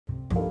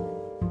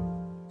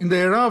In the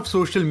era of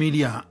social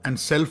media and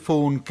cell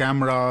phone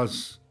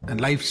cameras and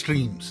live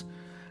streams,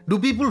 do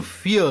people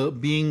fear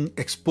being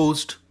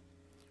exposed?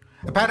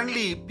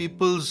 Apparently,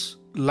 people's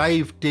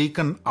life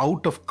taken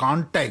out of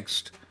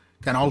context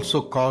can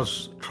also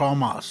cause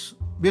traumas.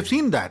 We have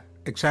seen that,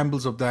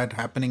 examples of that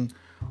happening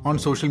on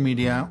social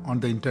media,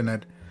 on the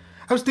internet.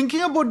 I was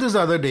thinking about this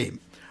the other day.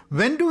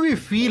 When do we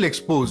feel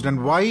exposed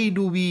and why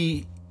do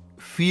we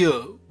fear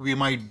we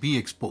might be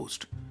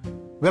exposed?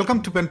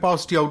 Welcome to Pen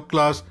Positive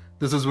Outclass.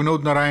 This is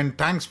Vinod Narayan.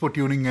 Thanks for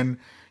tuning in.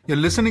 You're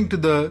listening to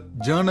the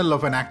Journal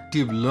of an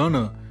Active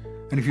Learner.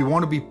 And if you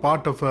want to be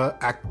part of an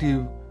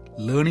active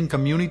learning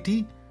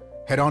community,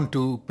 head on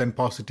to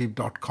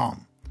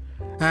penpositive.com.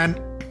 And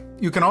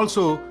you can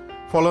also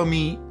follow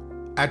me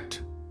at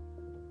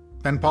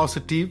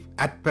penpositive,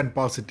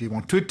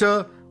 on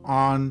Twitter,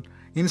 on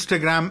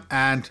Instagram,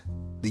 and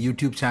the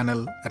YouTube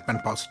channel at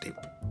penpositive.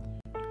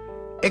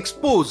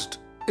 Exposed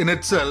in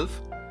itself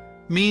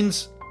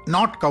means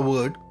not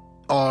covered,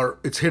 or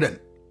it's hidden,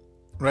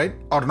 right?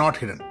 Or not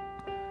hidden.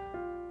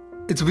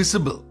 It's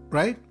visible,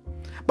 right?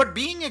 But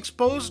being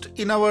exposed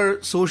in our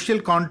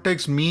social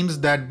context means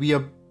that we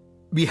have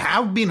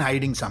been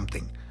hiding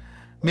something.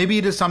 Maybe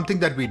it is something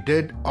that we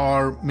did,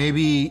 or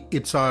maybe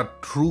it's our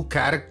true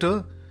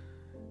character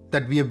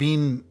that we have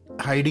been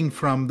hiding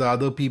from the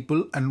other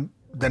people, and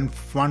then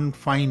one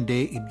fine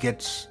day it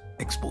gets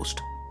exposed.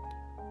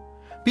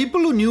 People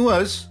who knew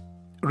us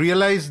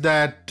realized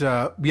that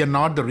we are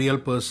not the real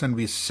person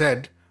we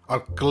said or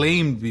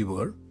claimed we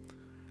were.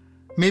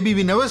 Maybe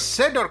we never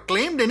said or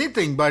claimed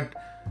anything, but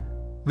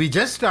we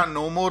just are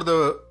no more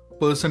the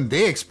person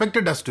they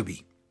expected us to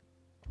be.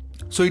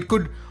 So it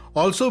could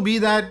also be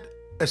that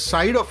a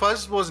side of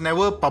us was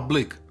never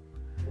public,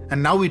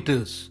 and now it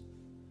is.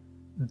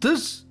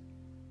 This,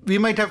 we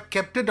might have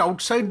kept it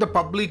outside the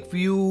public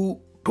view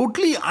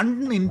totally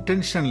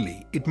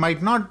unintentionally. It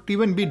might not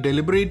even be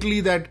deliberately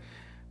that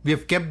we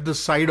have kept this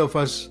side of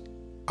us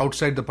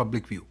outside the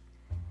public view.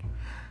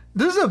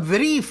 This is a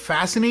very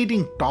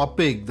fascinating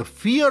topic. The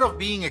fear of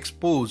being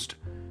exposed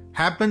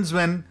happens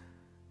when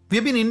we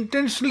have been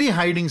intentionally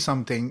hiding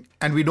something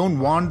and we don't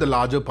want the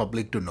larger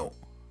public to know.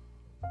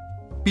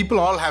 People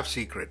all have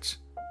secrets.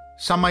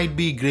 Some might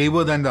be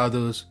graver than the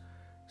others.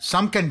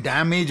 Some can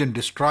damage and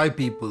destroy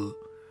people,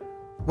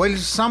 while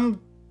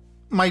some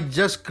might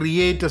just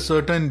create a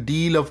certain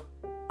deal of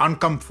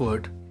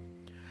uncomfort.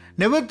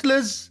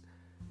 Nevertheless,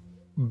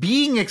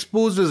 being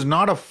exposed is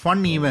not a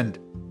fun event,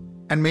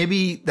 and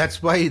maybe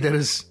that's why there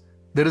is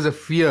a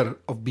fear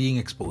of being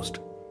exposed.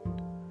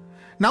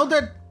 Now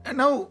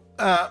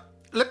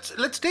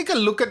let's take a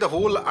look at the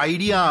whole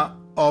idea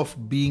of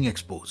being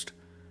exposed.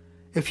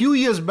 A few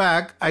years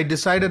back, I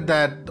decided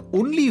that the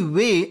only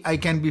way I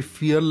can be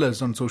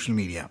fearless on social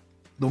media,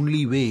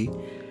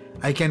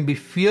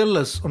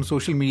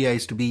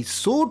 is to be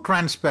so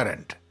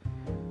transparent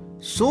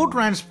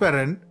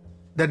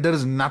that there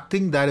is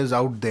nothing that is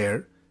out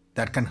there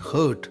that can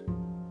hurt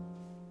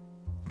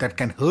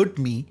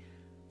me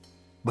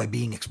by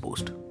being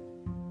exposed.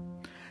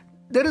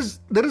 There is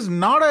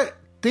not a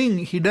thing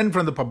hidden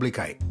from the public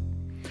eye.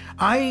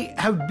 I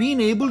have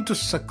been able to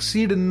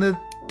succeed in it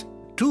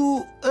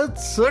to a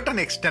certain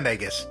extent, I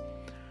guess.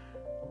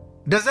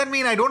 Does that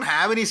mean I don't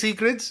have any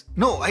secrets?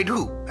 No, I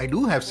do. I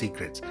do have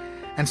secrets.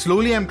 And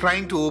slowly I'm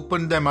trying to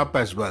open them up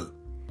as well.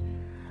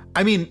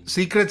 I mean,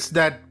 secrets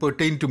that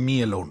pertain to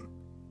me alone.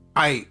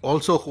 I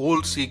also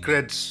hold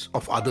secrets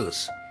of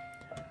others.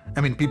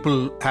 I mean,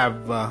 people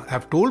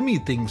have told me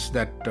things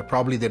that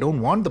probably they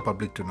don't want the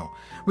public to know,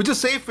 which is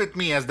safe with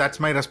me, as that's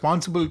my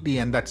responsibility,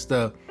 and that's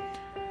a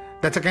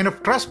kind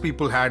of trust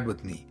people had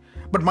with me.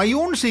 But my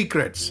own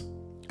secrets,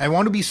 I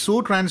want to be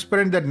so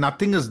transparent that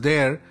nothing is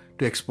there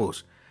to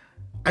expose.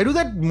 I do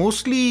that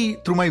mostly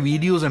through my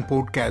videos and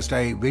podcasts.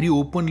 I very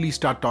openly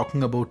start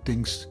talking about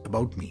things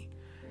about me.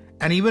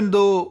 And even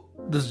though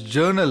this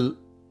journal,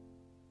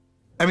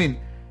 I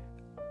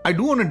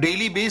do on a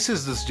daily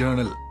basis this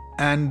journal,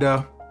 and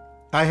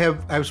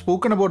I've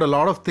spoken about a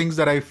lot of things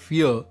that I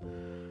fear.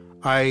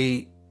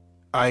 I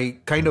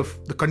kind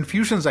of, the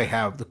confusions I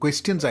have, the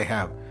questions I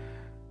have.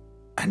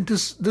 And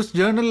this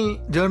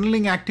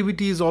journaling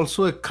activity is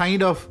also a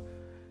kind of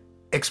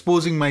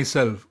exposing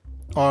myself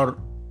or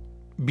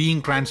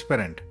being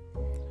transparent.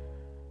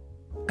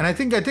 And I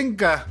think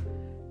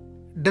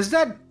does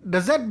that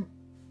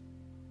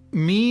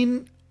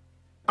mean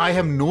I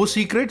have no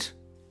secrets?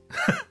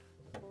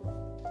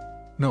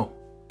 No.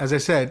 As I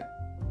said,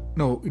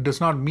 no, it does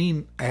not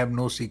mean I have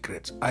no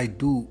secrets. I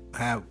do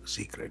have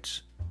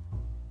secrets.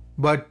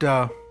 But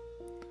there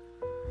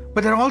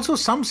are also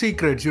some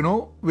secrets,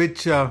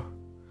 which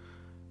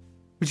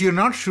you're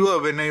not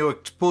sure when you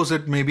expose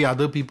it, maybe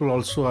other people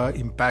also are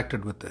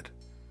impacted with it.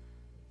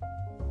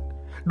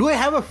 Do I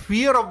have a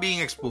fear of being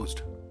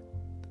exposed?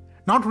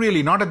 Not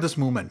really, not at this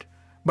moment.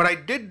 But I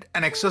did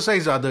an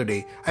exercise the other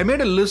day. I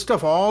made a list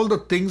of all the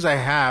things I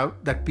have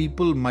that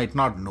people might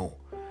not know.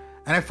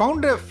 And I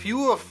found a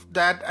few of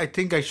that I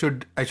think I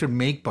should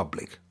make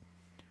public.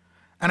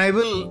 And I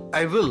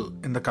will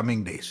in the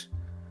coming days.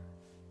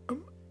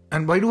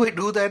 And why do I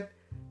do that?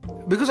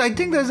 Because I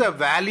think there's a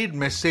valid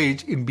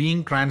message in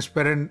being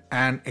transparent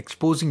and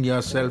exposing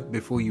yourself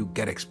before you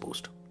get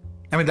exposed.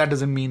 I mean, that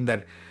doesn't mean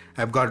that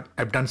I've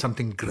done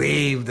something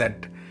grave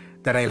that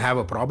I'll have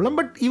a problem.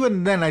 But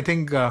even then, I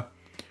think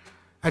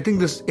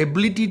this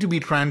ability to be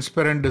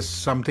transparent is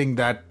something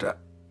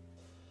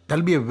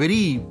that'll be a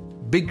very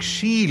big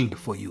shield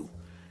for you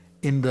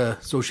in the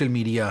social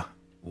media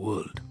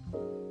world.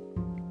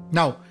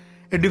 Now,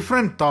 a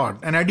different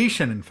thought, an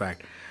addition in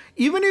fact.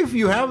 Even if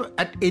you have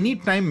at any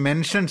time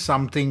mentioned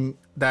something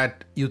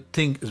that you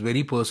think is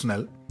very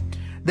personal,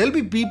 there'll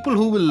be people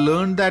who will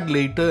learn that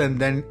later and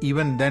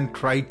then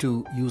try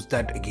to use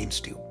that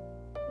against you.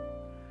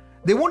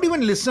 They won't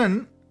even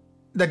listen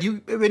that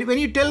when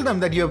you tell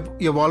them that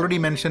you've already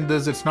mentioned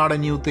this, it's not a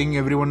new thing,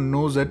 everyone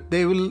knows it,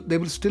 they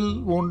will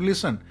still won't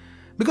listen.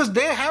 Because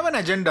they have an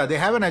agenda. They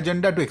have an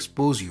agenda to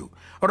expose you.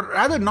 Or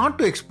rather, not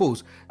to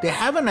expose. They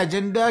have an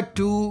agenda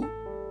to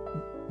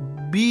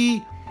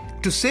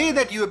say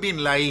that you have been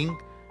lying,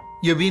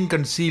 you've been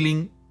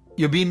concealing,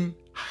 you've been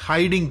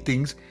hiding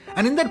things,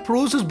 and in that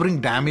process bring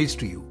damage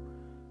to you.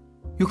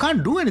 You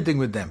can't do anything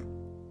with them.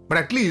 But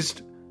at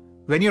least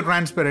when you're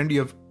transparent,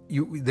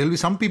 there'll be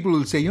some people who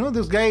will say,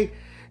 this guy,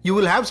 you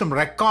will have some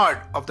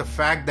record of the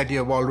fact that you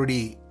have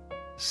already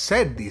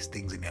said these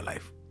things in your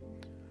life.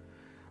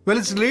 Well,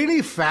 it's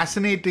really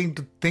fascinating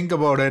to think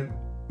about it,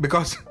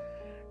 because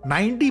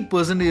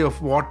 90%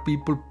 of what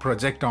people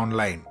project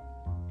online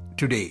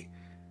today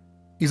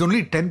is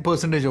only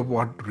 10% of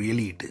what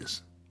really it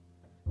is.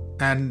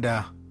 And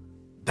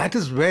that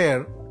is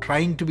where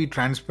trying to be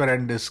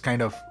transparent is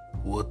kind of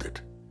worth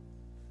it.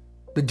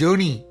 The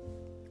journey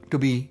to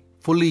be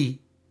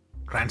fully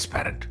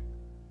transparent.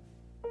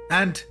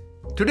 And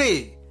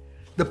today,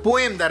 the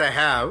poem that I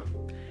have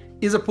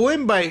is a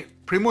poem by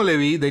Primo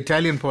Levi, the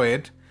Italian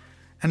poet,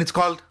 and it's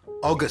called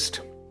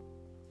August.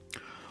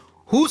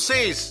 Who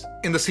says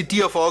in the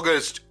city of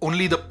August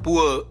only the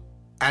poor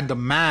and the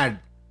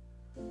mad,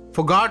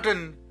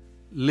 forgotten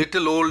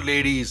little old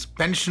ladies,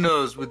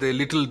 pensioners with their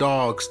little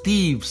dogs,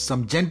 thieves,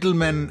 some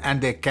gentlemen and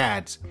their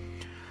cats.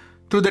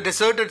 Through the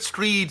deserted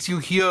streets you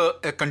hear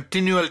a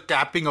continual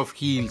tapping of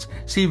heels,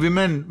 see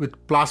women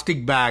with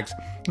plastic bags,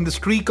 in the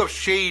streak of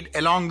shade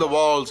along the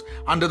walls,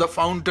 under the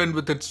fountain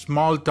with its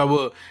small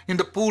tower, in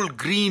the pool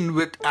green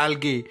with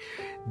algae,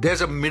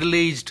 there's a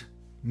middle-aged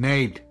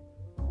maid,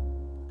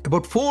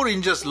 about 4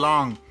 inches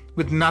long,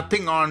 with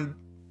nothing on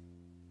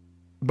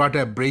but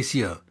a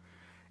brassiere.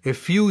 A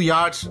few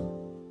yards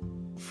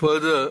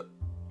further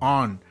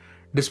on,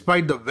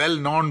 despite the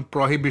well-known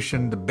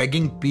prohibition, the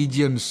begging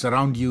pigeons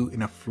surround you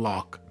in a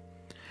flock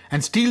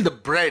and steal the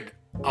bread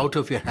out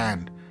of your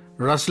hand.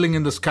 Rustling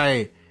in the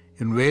sky,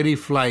 in weary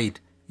flight,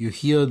 you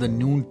hear the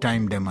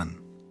noontime demon.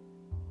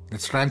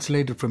 That's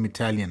translated from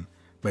Italian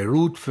by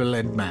Ruth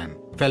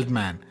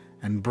Feldman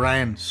and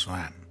Brian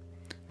Swan.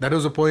 That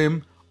was a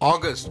poem,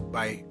 August,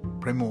 by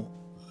Primo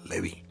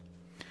Levi.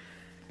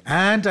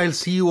 And I'll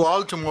see you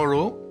all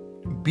tomorrow.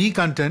 Be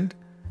content,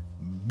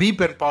 be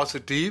pen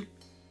positive,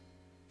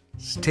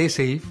 stay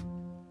safe,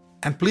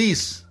 and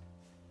please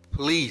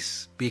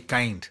be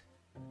kind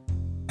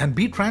and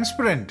be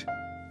transparent.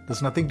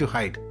 There's nothing to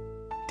hide.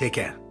 Take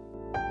care.